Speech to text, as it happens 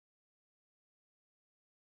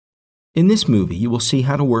In this movie, you will see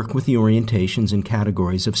how to work with the orientations and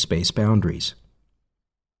categories of space boundaries.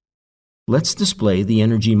 Let's display the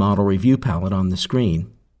Energy Model Review palette on the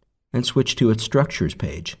screen and switch to its Structures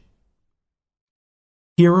page.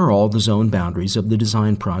 Here are all the zone boundaries of the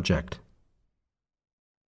design project.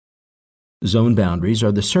 Zone boundaries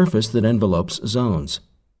are the surface that envelopes zones.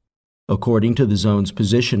 According to the zone's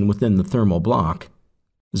position within the thermal block,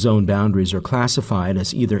 zone boundaries are classified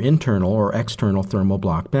as either internal or external thermal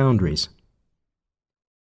block boundaries.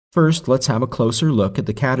 First, let's have a closer look at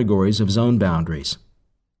the categories of zone boundaries.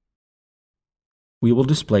 We will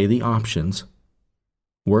display the Options,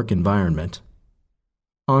 Work Environment,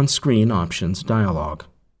 On-Screen Options dialog.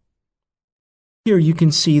 Here you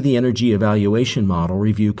can see the Energy Evaluation Model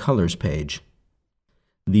Review Colors page.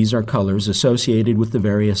 These are colors associated with the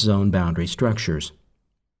various zone boundary structures.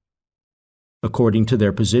 According to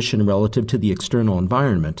their position relative to the external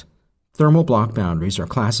environment, thermal block boundaries are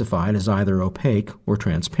classified as either opaque or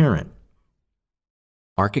transparent.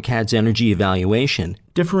 ArchiCAD's energy evaluation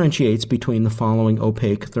differentiates between the following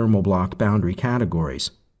opaque thermal block boundary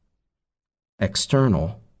categories: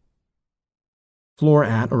 external, floor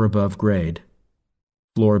at or above grade,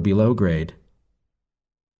 floor below grade,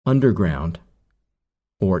 underground,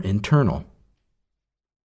 or internal.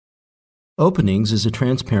 Openings is a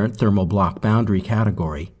transparent thermal block boundary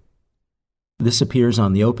category. This appears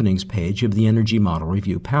on the Openings page of the Energy Model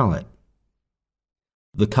Review palette.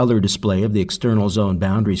 The color display of the external zone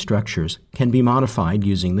boundary structures can be modified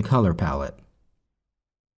using the color palette.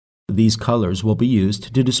 These colors will be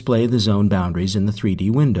used to display the zone boundaries in the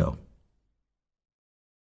 3D window.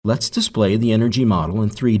 Let's display the energy model in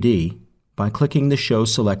 3D by clicking the Show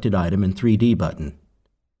Selected Item in 3D button,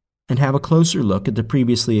 and have a closer look at the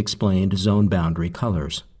previously explained zone boundary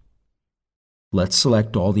colors. Let's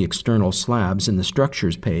select all the external slabs in the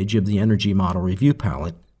Structures page of the Energy Model Review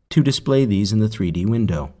palette to display these in the 3D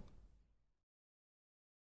window.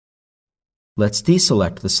 Let's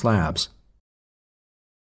deselect the slabs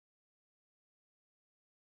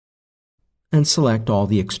and select all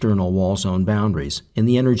the external wall zone boundaries in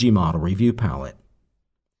the Energy Model Review palette.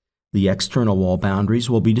 The external wall boundaries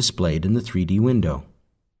will be displayed in the 3D window.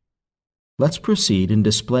 Let's proceed and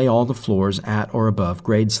display all the floors at or above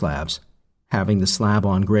grade slabs, having the slab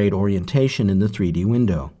on grade orientation in the 3D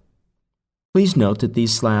window. Please note that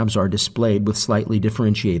these slabs are displayed with slightly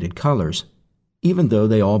differentiated colors, even though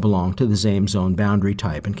they all belong to the same zone boundary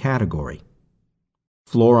type and category.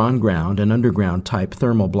 Floor on ground and underground type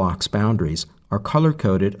thermal blocks boundaries are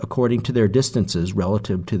color-coded according to their distances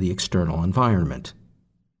relative to the external environment.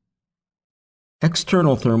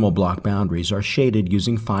 External thermal block boundaries are shaded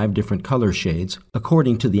using 5 different color shades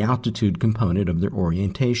according to the altitude component of their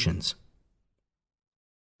orientations.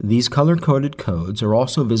 These color-coded codes are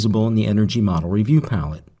also visible in the Energy Model Review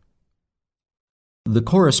palette. The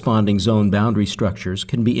corresponding zone boundary structures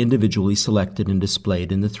can be individually selected and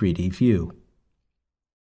displayed in the 3D view.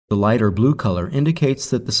 The lighter blue color indicates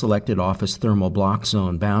that the selected office thermal block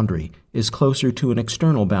zone boundary is closer to an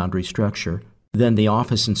external boundary structure than the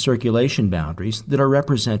office and circulation boundaries that are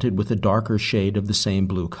represented with a darker shade of the same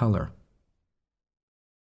blue color.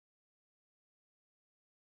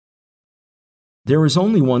 There is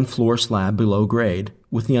only one floor slab below grade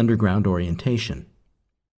with the underground orientation.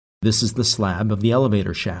 This is the slab of the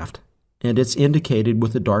elevator shaft, and it's indicated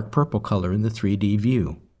with a dark purple color in the 3D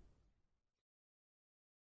view.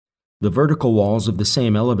 The vertical walls of the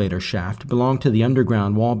same elevator shaft belong to the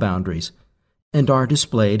underground wall boundaries and are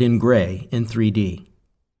displayed in gray in 3D.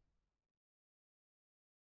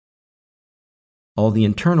 All the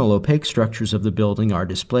internal opaque structures of the building are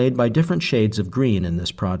displayed by different shades of green in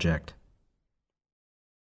this project.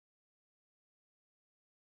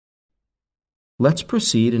 Let's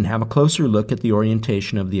proceed and have a closer look at the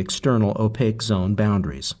orientation of the external opaque zone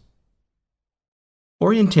boundaries.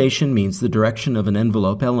 Orientation means the direction of an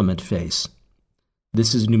envelope element face.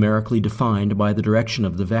 This is numerically defined by the direction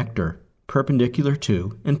of the vector, perpendicular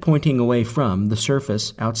to and pointing away from the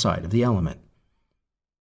surface outside of the element.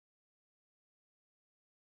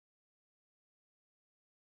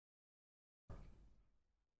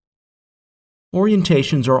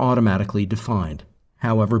 Orientations are automatically defined.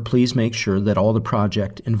 However, please make sure that all the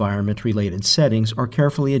project environment-related settings are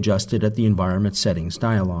carefully adjusted at the Environment Settings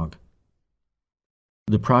dialog.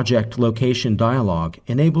 The Project Location dialog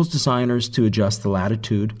enables designers to adjust the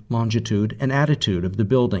latitude, longitude, and attitude of the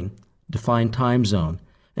building, define time zone,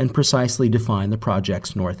 and precisely define the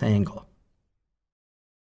project's north angle.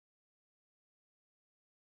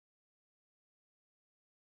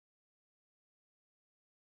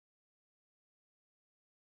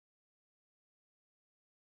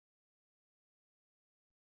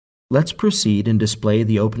 Let's proceed and display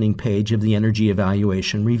the opening page of the Energy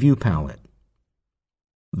Evaluation Review palette.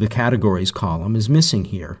 The Categories column is missing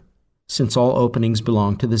here, since all openings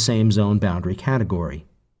belong to the same zone boundary category.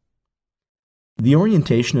 The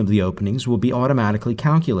orientation of the openings will be automatically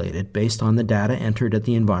calculated based on the data entered at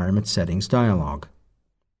the Environment Settings dialog.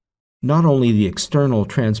 Not only the external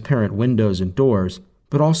transparent windows and doors,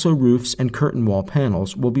 but also roofs and curtain wall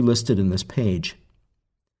panels will be listed in this page.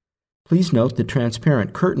 Please note that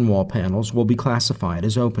transparent curtain wall panels will be classified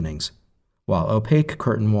as openings, while opaque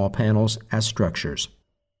curtain wall panels as structures.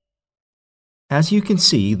 As you can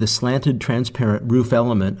see, the slanted transparent roof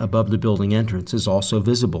element above the building entrance is also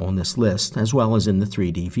visible in this list as well as in the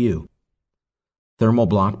 3D view. Thermal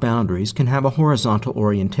block boundaries can have a horizontal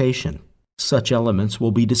orientation. Such elements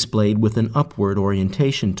will be displayed with an upward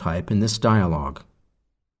orientation type in this dialog.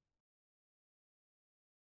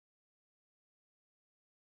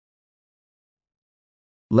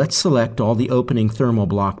 Let's select all the opening thermal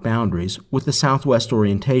block boundaries with the southwest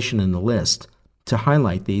orientation in the list to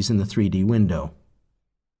highlight these in the 3D window.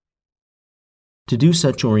 To do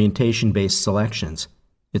such orientation-based selections,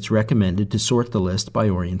 it's recommended to sort the list by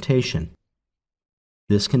orientation.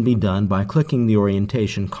 This can be done by clicking the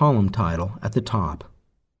orientation column title at the top.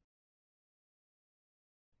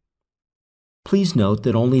 Please note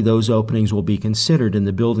that only those openings will be considered in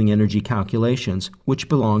the building energy calculations which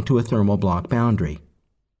belong to a thermal block boundary.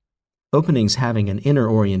 Openings having an inner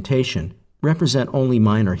orientation represent only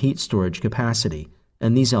minor heat storage capacity,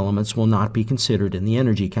 and these elements will not be considered in the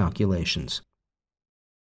energy calculations.